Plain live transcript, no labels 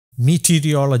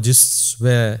Meteorologists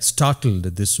were startled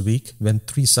this week when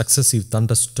 3 successive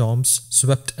thunderstorms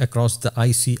swept across the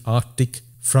icy Arctic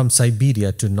from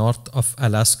Siberia to north of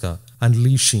Alaska,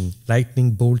 unleashing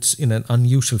lightning bolts in an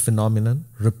unusual phenomenon,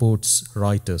 reports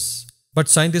Reuters. But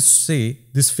scientists say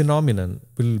this phenomenon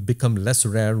will become less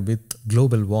rare with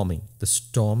global warming. The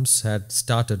storms had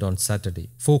started on Saturday.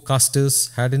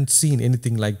 Forecasters hadn't seen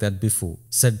anything like that before,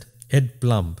 said Ed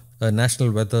Plumb, a National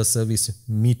Weather Service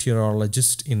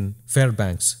meteorologist in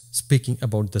Fairbanks, speaking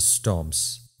about the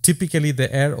storms. Typically,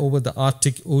 the air over the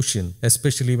Arctic Ocean,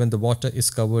 especially when the water is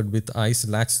covered with ice,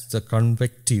 lacks the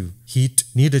convective heat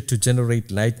needed to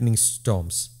generate lightning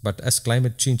storms. But as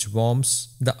climate change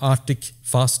warms the Arctic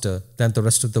faster than the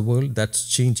rest of the world, that's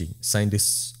changing,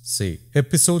 scientists say.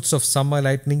 Episodes of summer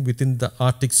lightning within the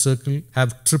Arctic Circle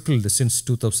have tripled since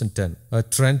 2010, a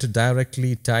trend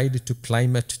directly tied to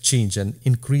climate change and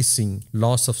increasing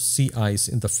loss of sea ice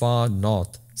in the far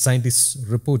north, scientists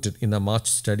reported in a March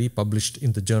study published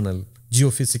in the journal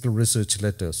Geophysical Research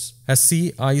Letters. As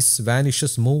sea ice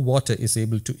vanishes, more water is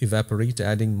able to evaporate,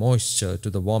 adding moisture to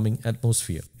the warming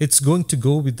atmosphere. It's going to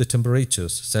go with the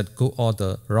temperatures, said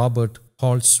co-author Robert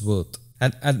Holsworth,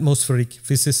 an atmospheric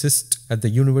physicist at the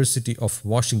University of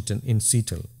Washington in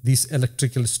Seattle. These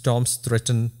electrical storms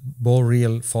threaten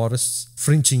boreal forests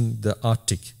fringing the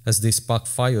Arctic as they spark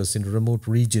fires in remote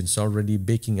regions already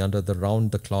baking under the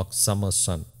round-the-clock summer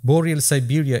sun. Boreal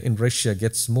Siberia in Russia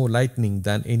gets more lightning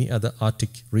than any other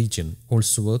Arctic region,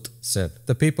 Holsworth said.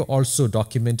 The paper also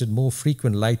documented more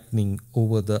frequent lightning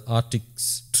over the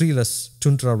Arctic's treeless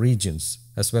tundra regions,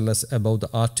 as well as above the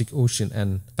Arctic Ocean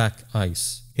and pack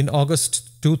ice. In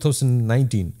August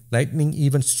 2019, lightning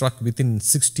even struck within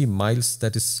 60 miles,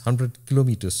 that is 100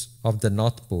 kilometers, of the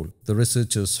North Pole, the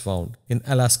researchers found. In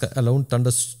Alaska alone,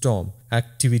 thunderstorm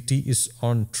activity is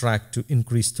on track to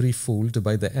increase threefold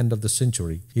by the end of the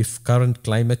century if current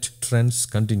climate trends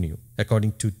continue,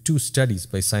 according to 2 studies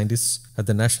by scientists at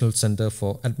the National Center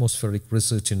for Atmospheric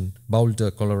Research in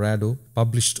Boulder, Colorado,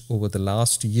 published over the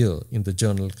last year in the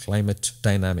journal Climate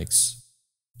Dynamics.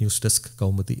 News Desk,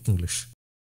 Kaumudy, English.